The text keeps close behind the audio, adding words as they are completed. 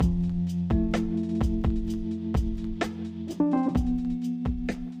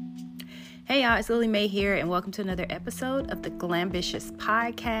Hey y'all, it's Lily Mae here, and welcome to another episode of the Glambitious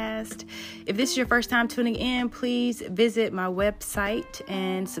Podcast. If this is your first time tuning in, please visit my website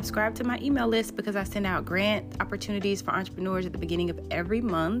and subscribe to my email list because I send out grant opportunities for entrepreneurs at the beginning of every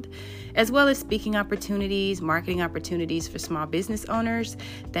month, as well as speaking opportunities, marketing opportunities for small business owners.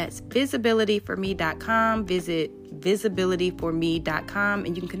 That's visibilityforme.com. Visit visibilityforme.com,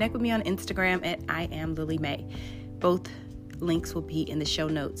 and you can connect with me on Instagram at I am Lily Mae. Both links will be in the show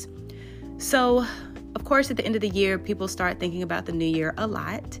notes. So, of course, at the end of the year, people start thinking about the new year a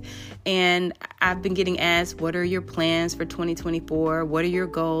lot. And I've been getting asked, what are your plans for 2024? What are your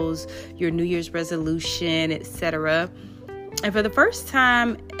goals, your New Year's resolution, etc.? And for the first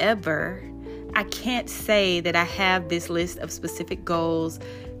time ever, I can't say that I have this list of specific goals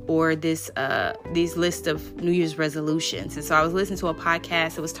or these list of New Year's resolutions. And so I was listening to a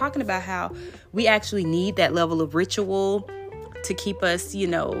podcast that was talking about how we actually need that level of ritual to keep us,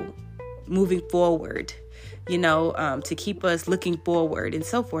 moving forward, to keep us looking forward and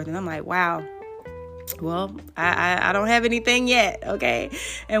so forth. And I'm like, wow, well, I don't have anything yet. Okay.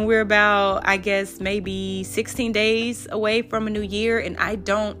 And we're about, I guess, maybe 16 days away from a new year. And I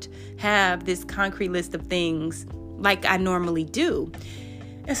don't have this concrete list of things like I normally do.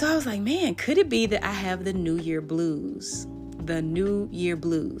 And so I was like, man, could it be that I have the New Year blues? The New Year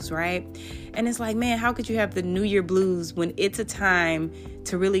blues, right? And it's like, man, how could you have the New Year blues when it's a time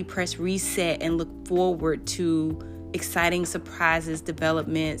to really press reset and look forward to exciting surprises,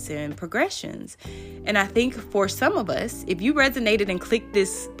 developments, and progressions? And I think for some of us, if you resonated and clicked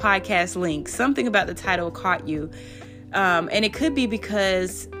this podcast link, something about the title caught you. And it could be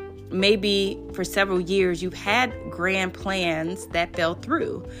because maybe for several years you've had grand plans that fell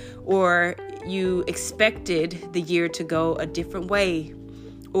through, or you expected the year to go a different way,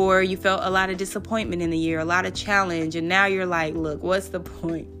 or you felt a lot of disappointment in the year, a lot of challenge. And now you're like, look, what's the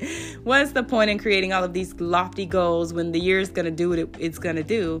point? What's the point in creating all of these lofty goals when the year is going to do what it's going to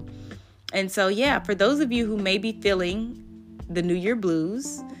do? And so, yeah, for those of you who may be feeling the New Year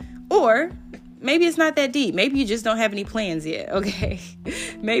blues, or maybe it's not that deep. Maybe you just don't have any plans yet. Okay.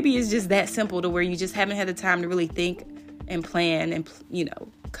 Maybe it's just that simple to where you just haven't had the time to really think and plan and,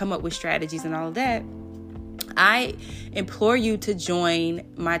 come up with strategies and all of that. I implore you to join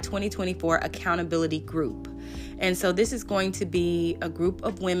my 2024 accountability group. And so this is going to be a group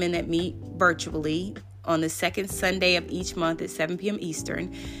of women that meet virtually on the second Sunday of each month at 7 p.m.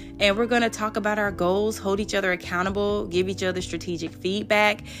 Eastern. And we're going to talk about our goals, hold each other accountable, give each other strategic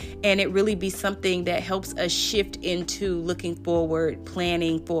feedback, and it really be something that helps us shift into looking forward,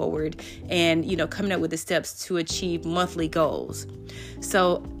 planning forward, and, coming up with the steps to achieve monthly goals.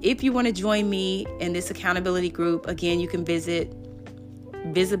 So if you want to join me in this accountability group, again, you can visit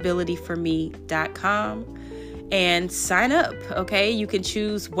visibilityforme.com. and sign up, okay? You can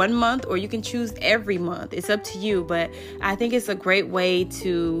choose 1 month or you can choose every month. It's up to you, but I think it's a great way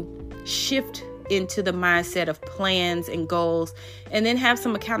to shift into the mindset of plans and goals and then have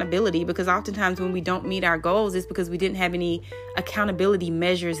some accountability, because oftentimes when we don't meet our goals, it's because we didn't have any accountability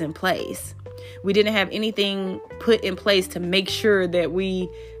measures in place. We didn't have anything put in place to make sure that we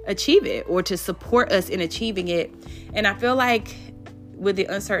achieve it or to support us in achieving it. And I feel like with the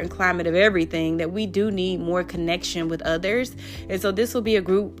uncertain climate of everything, that we do need more connection with others. And so this will be a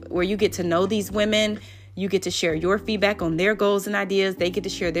group where you get to know these women. You get to share your feedback on their goals and ideas. They get to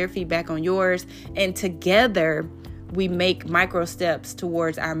share their feedback on yours. And together we make micro steps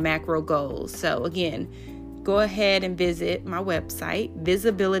towards our macro goals. So again, go ahead and visit my website,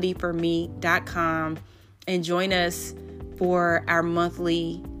 visibilityforme.com, and join us for our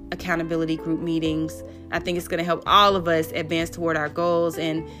monthly accountability group meetings. I think it's going to help all of us advance toward our goals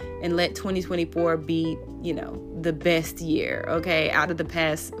and let 2024 be, the best year, okay, out of the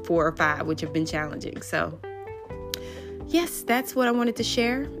past 4 or 5, which have been challenging. So, yes, that's what I wanted to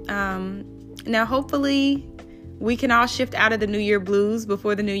share. Now, hopefully, we can all shift out of the New Year blues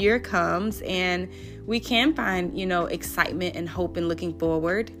before the new year comes, and we can find, excitement and hope in looking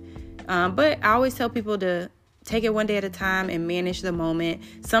forward. But I always tell people to take it one day at a time and manage the moment.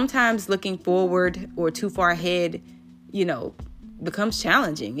 Sometimes looking forward or too far ahead, becomes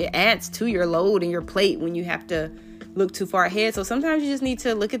challenging. It adds to your load and your plate when you have to look too far ahead. So sometimes you just need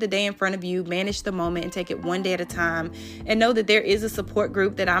to look at the day in front of you, manage the moment, and take it one day at a time, and know that there is a support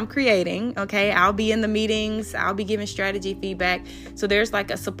group that I'm creating. Okay. I'll be in the meetings. I'll be giving strategy feedback. So there's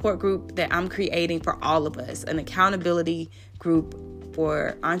like a support group that I'm creating for all of us, an accountability group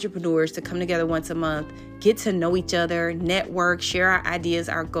for entrepreneurs to come together once a month, get to know each other, network, share our ideas,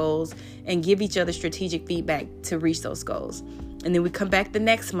 our goals, and give each other strategic feedback to reach those goals. And then we come back the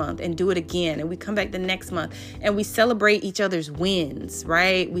next month and do it again. And we come back the next month and we celebrate each other's wins,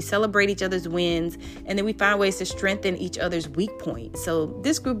 right? We celebrate each other's wins. And then we find ways to strengthen each other's weak points. So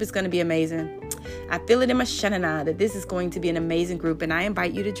this group is going to be amazing. I feel it in my shanana that this is going to be an amazing group. And I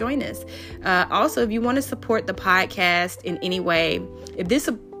invite you to join us. Also, if you want to support the podcast in any way, if this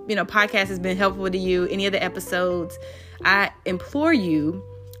podcast has been helpful to you, any of the episodes, I implore you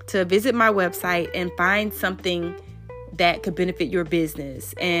to visit my website and find something that could benefit your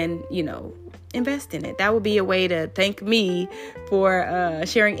business and, invest in it. That would be a way to thank me for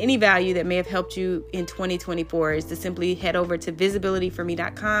sharing any value that may have helped you in 2024 is to simply head over to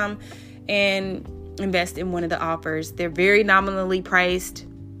visibilityforme.com and invest in one of the offers. They're very nominally priced,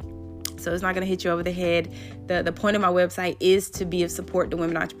 so it's not going to hit you over the head. The point of my website is to be of support to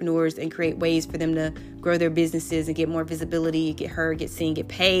women entrepreneurs and create ways for them to grow their businesses and get more visibility, get heard, get seen, get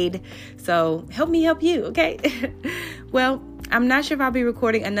paid. So help me help you, okay? Well, I'm not sure if I'll be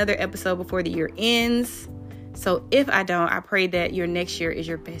recording another episode before the year ends. So if I don't, I pray that your next year is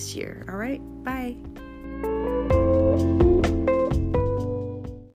your best year. All right, bye.